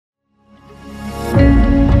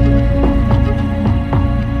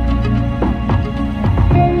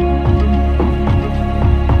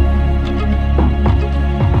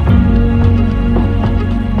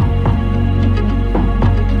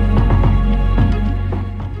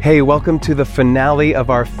Hey, welcome to the finale of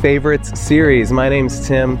our favorites series. My name's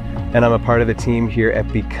Tim, and I'm a part of the team here at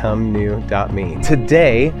BecomeNew.me.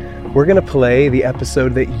 Today, we're going to play the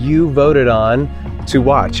episode that you voted on to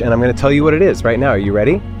watch, and I'm going to tell you what it is right now. Are you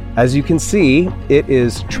ready? As you can see, it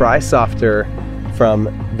is Try Softer from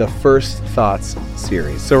the First Thoughts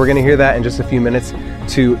series. So we're going to hear that in just a few minutes.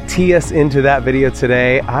 To tee us into that video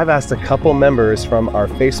today, I've asked a couple members from our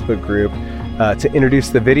Facebook group to introduce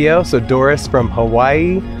the video. So Doris from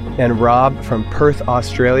Hawaii and Rob from Perth,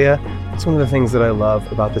 Australia. It's one of the things that I love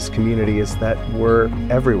about this community is that we're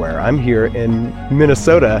everywhere. I'm here in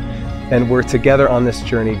Minnesota, and we're together on this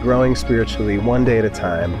journey, growing spiritually one day at a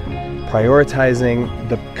time, prioritizing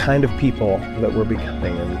the kind of people that we're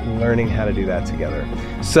becoming and learning how to do that together.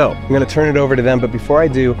 So I'm going to turn it over to them, but before I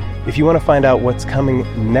do, if you want to find out what's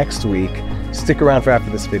coming next week, stick around for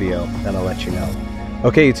after this video and I'll let you know.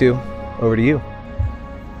 Okay, you two, over to you.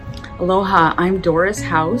 Aloha, I'm Doris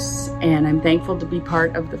House, and I'm thankful to be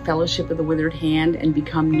part of the Fellowship of the Withered Hand and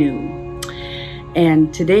Become New.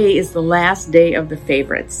 And today is the last day of the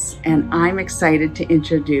favorites, and I'm excited to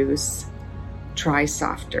introduce Try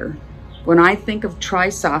Softer. When I think of Try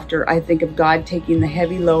Softer, I think of God taking the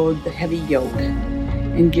heavy load, the heavy yoke,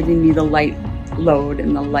 and giving me the light load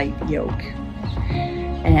and the light yoke.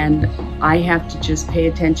 And I have to just pay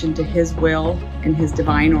attention to His will and His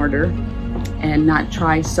divine order and not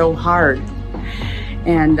try so hard.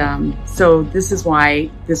 And so this is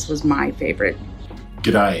why this was my favorite.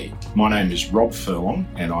 G'day, my name is Rob Furlong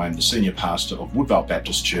and I am the Senior Pastor of Woodvale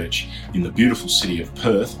Baptist Church in the beautiful city of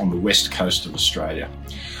Perth on the west coast of Australia.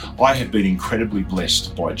 I have been incredibly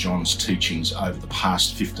blessed by John's teachings over the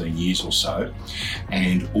past 15 years or so,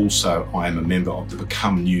 and also I am a member of the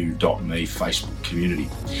BecomeNew.me Facebook community.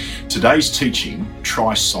 Today's teaching,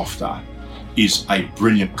 Try Softer, is a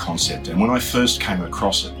brilliant concept, and when I first came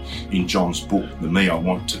across it in John's book, The Me I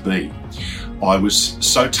Want to Be, I was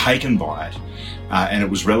so taken by it. And it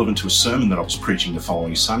was relevant to a sermon that I was preaching the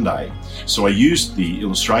following Sunday. So I used the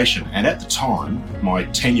illustration, and at the time, my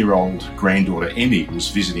 10-year-old granddaughter Emmy was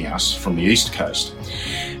visiting us from the East Coast.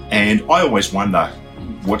 And I always wonder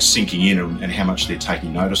what's sinking in and how much they're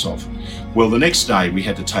taking notice of. Well, the next day we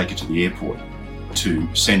had to take her to the airport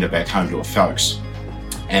to send her back home to her folks.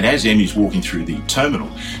 And as Emmy's walking through the terminal,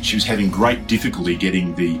 she was having great difficulty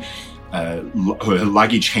getting her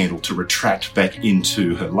luggage handle to retract back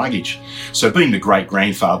into her luggage. So being the great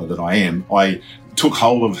grandfather that I am, I took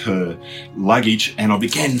hold of her luggage and I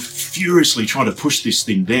began furiously trying to push this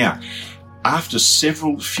thing down. After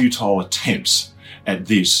several futile attempts at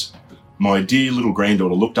this, my dear little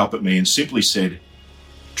granddaughter looked up at me and simply said,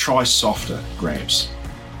 "Try softer, Gramps."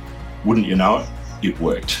 Wouldn't you know it? It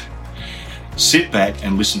worked. Sit back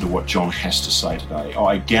and listen to what John has to say today.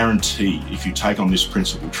 I guarantee if you take on this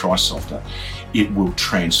principle, Try Softer, it will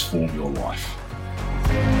transform your life.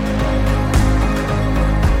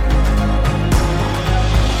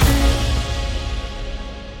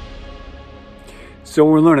 So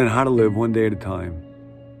we're learning how to live one day at a time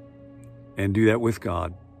and do that with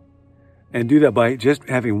God. And do that by just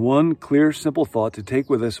having one clear, simple thought to take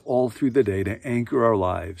with us all through the day to anchor our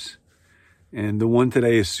lives. And the one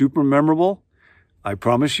today is super memorable. I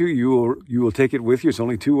promise you, you will take it with you. It's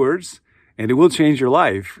only 2 words, and it will change your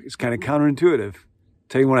life. It's kind of counterintuitive.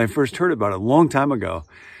 Tell you when I first heard about it, a long time ago,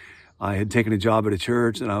 I had taken a job at a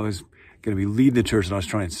church, and I was going to be leading the church, and I was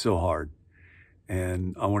trying so hard.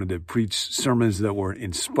 And I wanted to preach sermons that were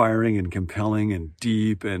inspiring and compelling and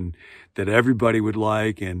deep and that everybody would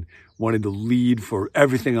like, and wanted to lead for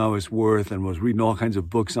everything I was worth, and was reading all kinds of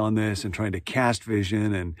books on this and trying to cast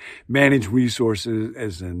vision and manage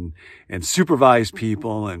resources and supervise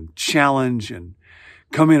people and challenge and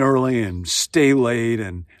come in early and stay late.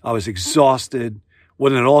 And I was exhausted.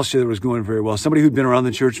 Wasn't at all sure that it was going very well. Somebody who'd been around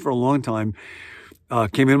the church for a long time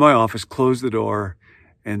came in my office, closed the door,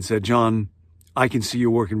 and said, "John, I can see you're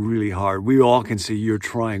working really hard. We all can see you're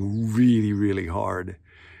trying really, really hard.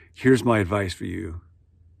 Here's my advice for you.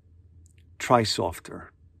 Try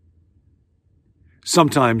softer."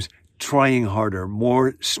 Sometimes trying harder,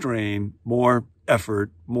 more strain, more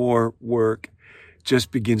effort, more work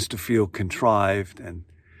just begins to feel contrived and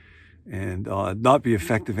not be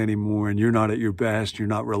effective anymore. And you're not at your best. You're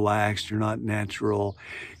not relaxed. You're not natural.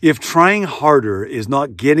 If trying harder is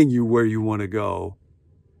not getting you where you want to go,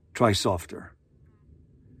 try softer.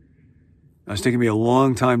 Now, it's taken me a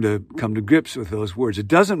long time to come to grips with those words. It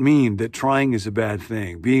doesn't mean that trying is a bad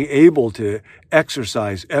thing. Being able to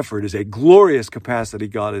exercise effort is a glorious capacity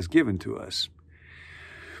God has given to us.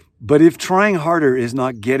 But if trying harder is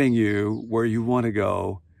not getting you where you want to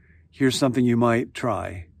go, here's something you might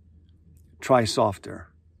try. Try softer.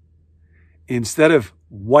 instead of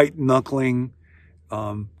white-knuckling,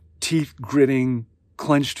 teeth-gritting,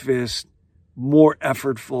 clenched fist, more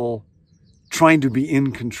effortful, trying to be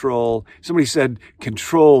in control. Somebody said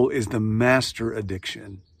control is the master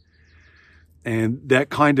addiction. And that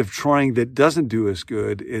kind of trying that doesn't do us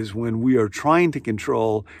good is when we are trying to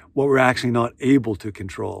control what we're actually not able to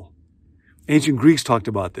control. Ancient Greeks talked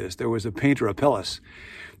about this. There was a painter, Apelles,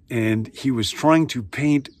 and he was trying to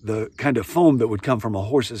paint the kind of foam that would come from a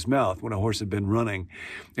horse's mouth when a horse had been running.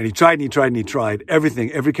 And he tried and he tried and he tried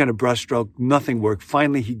everything, every kind of brushstroke, nothing worked.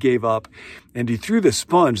 Finally, he gave up and he threw the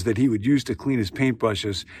sponge that he would use to clean his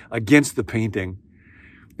paintbrushes against the painting.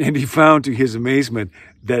 And he found to his amazement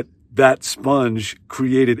that that sponge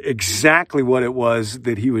created exactly what it was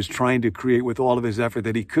that he was trying to create with all of his effort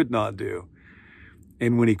that he could not do.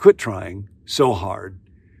 And when he quit trying so hard,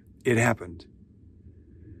 it happened.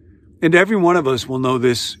 And every one of us will know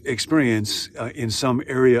this experience in some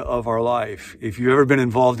area of our life. If you've ever been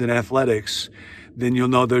involved in athletics, then you'll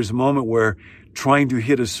know there's a moment where trying to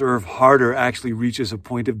hit a serve harder actually reaches a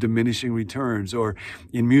point of diminishing returns. Or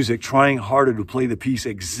in music, trying harder to play the piece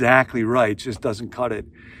exactly right just doesn't cut it.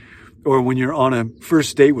 Or when you're on a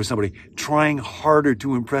first date with somebody, trying harder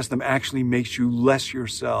to impress them actually makes you less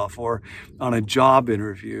yourself. Or on a job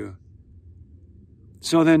interview.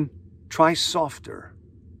 So then try softer.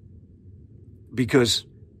 Because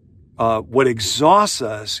what exhausts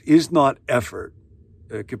us is not effort.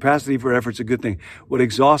 Capacity for effort is a good thing. What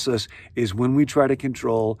exhausts us is when we try to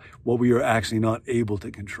control what we are actually not able to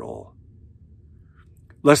control.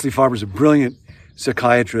 Leslie Farber is a brilliant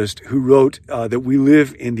psychiatrist who wrote that we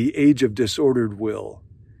live in the age of disordered will.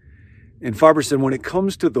 And Farber said when it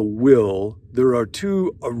comes to the will, there are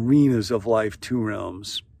two arenas of life, two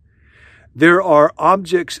realms. There are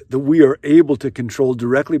objects that we are able to control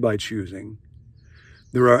directly by choosing.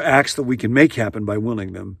 There are acts that we can make happen by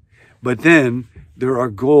willing them. But then there are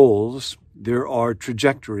goals, there are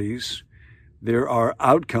trajectories, there are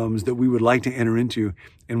outcomes that we would like to enter into,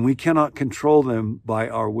 and we cannot control them by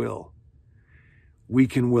our will. We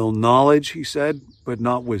can will knowledge, he said, but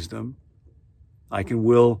not wisdom. I can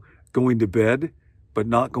will going to bed, but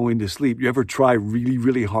not going to sleep. You ever try really,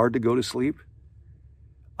 really hard to go to sleep?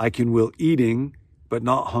 I can will eating, but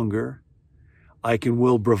not hunger. I can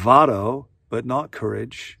will bravado, but not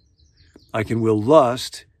courage. I can will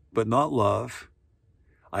lust, but not love.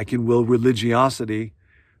 I can will religiosity,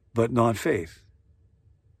 but not faith.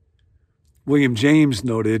 William James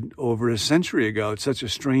noted over a century ago, it's such a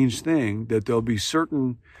strange thing that there'll be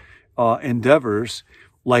certain endeavors,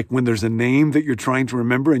 like when there's a name that you're trying to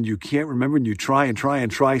remember and you can't remember and you try and try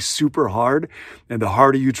and try super hard. And the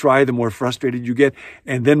harder you try, the more frustrated you get.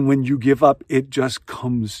 And then when you give up, it just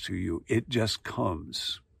comes to you. It just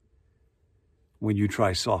comes. When you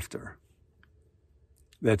try softer.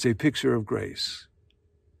 That's a picture of grace.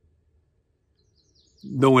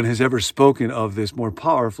 No one has ever spoken of this more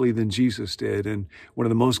powerfully than Jesus did. And one of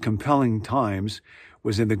the most compelling times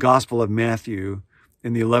was in the Gospel of Matthew.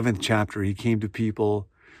 In the 11th chapter, he came to people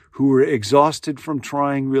who were exhausted from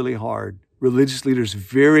trying really hard. Religious leaders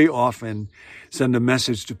very often send a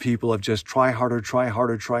message to people of just try harder, try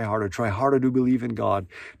harder, try harder, try harder to believe in God,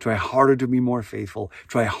 try harder to be more faithful,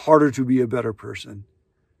 try harder to be a better person.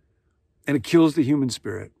 And it kills the human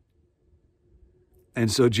spirit.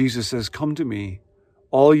 And so Jesus says, come to me,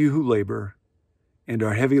 all you who labor and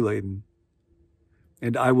are heavy laden,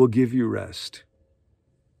 and I will give you rest.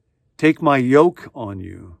 Take my yoke on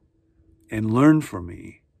you and learn from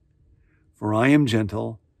me, for I am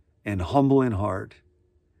gentle and humble in heart,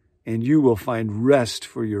 and you will find rest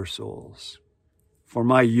for your souls. For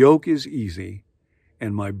my yoke is easy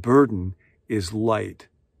and my burden is light.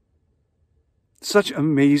 Such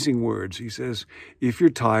amazing words. He says, if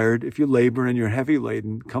you're tired, if you labor and you're heavy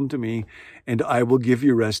laden, come to me and I will give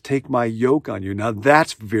you rest. Take my yoke on you. Now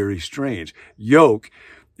that's very strange. Yoke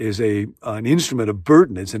is an instrument of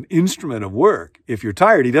burden. It's an instrument of work. If you're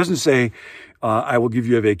tired, he doesn't say, I will give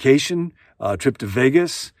you a vacation, a trip to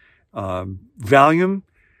Vegas, Valium.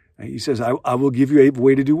 He says, I will give you a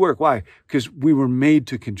way to do work. Why? Because we were made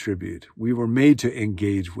to contribute. We were made to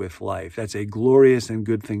engage with life. That's a glorious and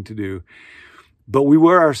good thing to do. But we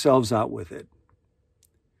wear ourselves out with it.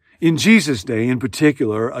 In Jesus' day, in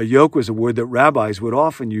particular, a yoke was a word that rabbis would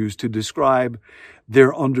often use to describe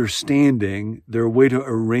their understanding, their way to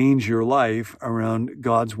arrange your life around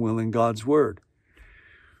God's will and God's word.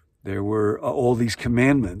 There were all these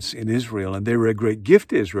commandments in Israel, and they were a great gift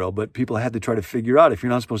to Israel, but people had to try to figure out, if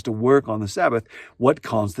you're not supposed to work on the Sabbath, what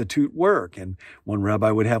constitute work? And one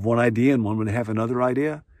rabbi would have one idea and one would have another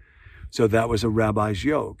idea. So that was a rabbi's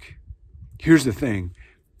yoke. Here's the thing.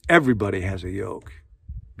 Everybody has a yoke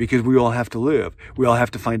because we all have to live. We all have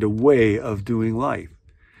to find a way of doing life.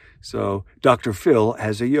 So Dr. Phil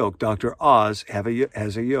has a yoke. Dr. Oz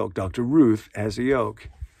has a yoke. Dr. Ruth has a yoke.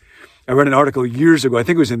 I read an article years ago, I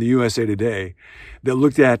think it was in the USA Today, that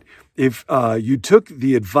looked at if you took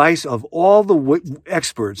the advice of all the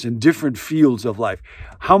experts in different fields of life,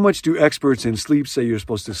 how much do experts in sleep say you're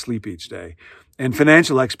supposed to sleep each day? And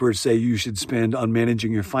financial experts say you should spend on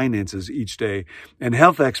managing your finances each day. And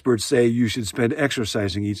health experts say you should spend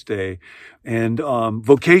exercising each day. And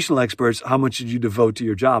vocational experts, how much should you devote to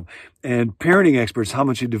your job? And parenting experts, how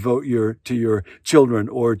much you devote to your children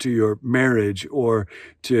or to your marriage or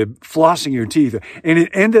to flossing your teeth. And it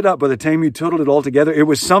ended up, by the time you totaled it all together, it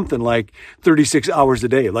was something like 36 hours a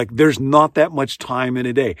day. Like there's not that much time in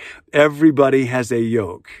a day. Everybody has a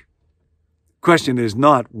yoke. Question is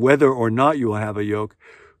not whether or not you will have a yoke.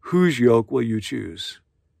 Whose yoke will you choose?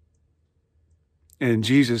 And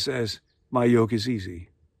Jesus says, my yoke is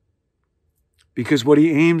easy. Because what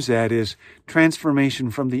he aims at is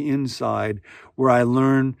transformation from the inside, where I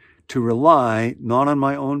learn to rely not on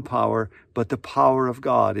my own power, but the power of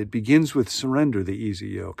God. It begins with surrender, the easy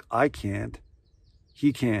yoke. I can't.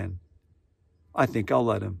 He can. I think I'll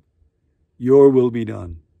let him. Your will be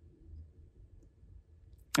done.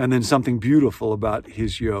 And then something beautiful about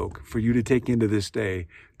his yoke for you to take into this day.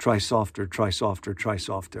 Try softer, try softer, try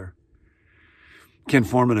softer. Ken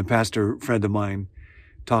Foreman, a pastor friend of mine,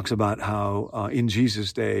 talks about how in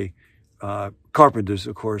Jesus' day, carpenters,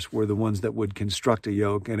 of course, were the ones that would construct a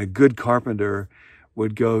yoke. And a good carpenter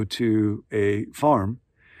would go to a farm.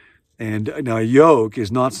 And now a yoke is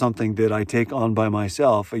not something that I take on by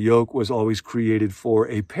myself. A yoke was always created for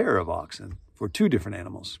a pair of oxen, for two different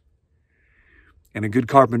animals. And a good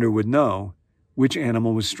carpenter would know which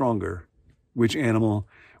animal was stronger, which animal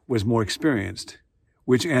was more experienced,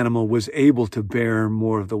 which animal was able to bear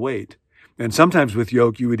more of the weight. And sometimes with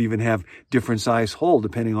yoke, you would even have different size hole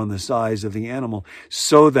depending on the size of the animal,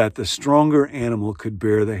 so that the stronger animal could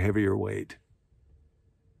bear the heavier weight.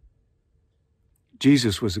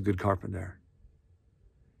 Jesus was a good carpenter.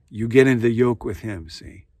 You get into the yoke with him,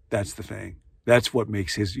 see? That's the thing. That's what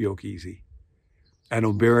makes his yoke easy. I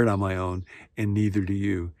don't bear it on my own, and neither do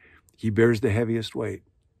you. He bears the heaviest weight.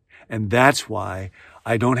 And that's why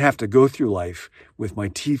I don't have to go through life with my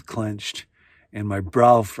teeth clenched and my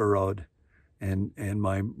brow furrowed and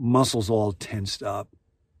my muscles all tensed up.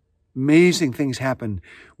 Amazing things happen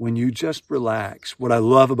when you just relax. What I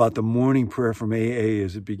love about the morning prayer from AA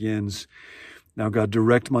is it begins, now God,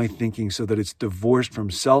 direct my thinking so that it's divorced from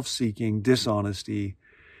self-seeking, dishonesty,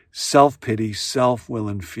 self-pity, self-will,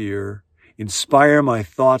 and fear. Inspire my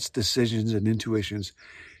thoughts, decisions, and intuitions.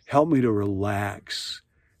 Help me to relax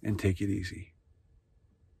and take it easy.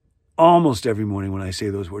 Almost every morning when I say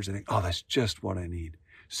those words, I think, oh, that's just what I need.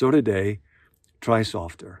 So today, try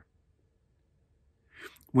softer.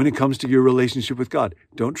 When it comes to your relationship with God,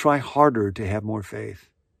 don't try harder to have more faith.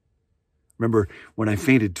 Remember, when I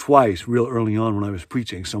fainted twice real early on when I was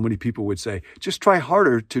preaching, so many people would say, just try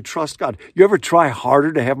harder to trust God. You ever try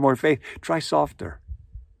harder to have more faith? Try softer.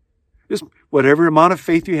 Just whatever amount of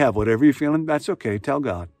faith you have, whatever you're feeling, that's okay. Tell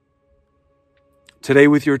God. Today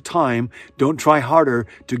with your time, don't try harder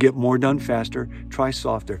to get more done faster. Try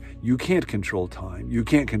softer. You can't control time. You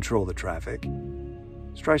can't control the traffic.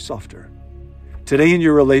 Just try softer. Today in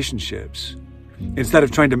your relationships, instead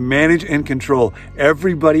of trying to manage and control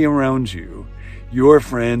everybody around you, your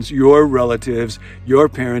friends, your relatives, your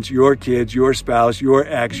parents, your kids, your spouse, your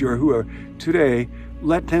ex, your whoever, today,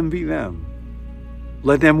 let them be them.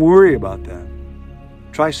 Let them worry about them.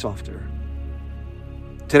 Try softer.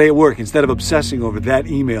 Today at work, instead of obsessing over that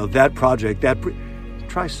email, that project,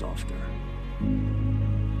 try softer.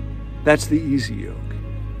 That's the easy yoke.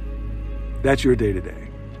 That's your day to day.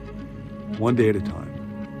 One day at a time.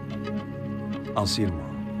 I'll see you tomorrow.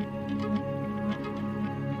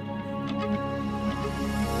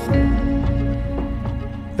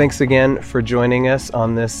 Thanks again for joining us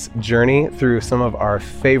on this journey through some of our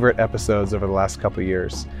favorite episodes over the last couple of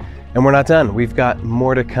years. And we're not done. We've got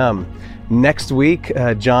more to come. Next week,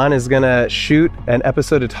 John is going to shoot an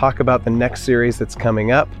episode to talk about the next series that's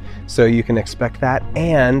coming up. So you can expect that.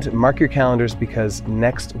 And mark your calendars, because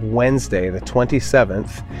next Wednesday, the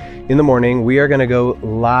 27th, in the morning, we are going to go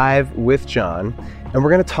live with John. And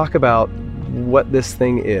we're going to talk about what this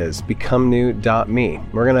thing is, becomenew.me.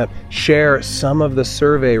 We're going to share some of the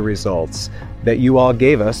survey results that you all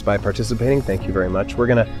gave us by participating. Thank you very much. We're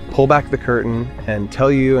going to pull back the curtain and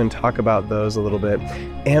tell you and talk about those a little bit.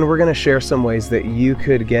 And we're going to share some ways that you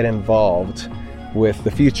could get involved with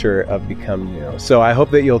the future of Become New. So I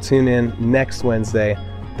hope that you'll tune in next Wednesday.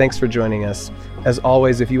 Thanks for joining us. As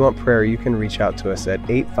always, if you want prayer, you can reach out to us at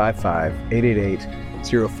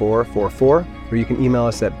 855-888-0444, or you can email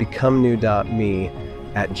us at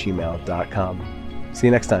becomenew.me@gmail.com. See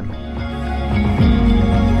you next time.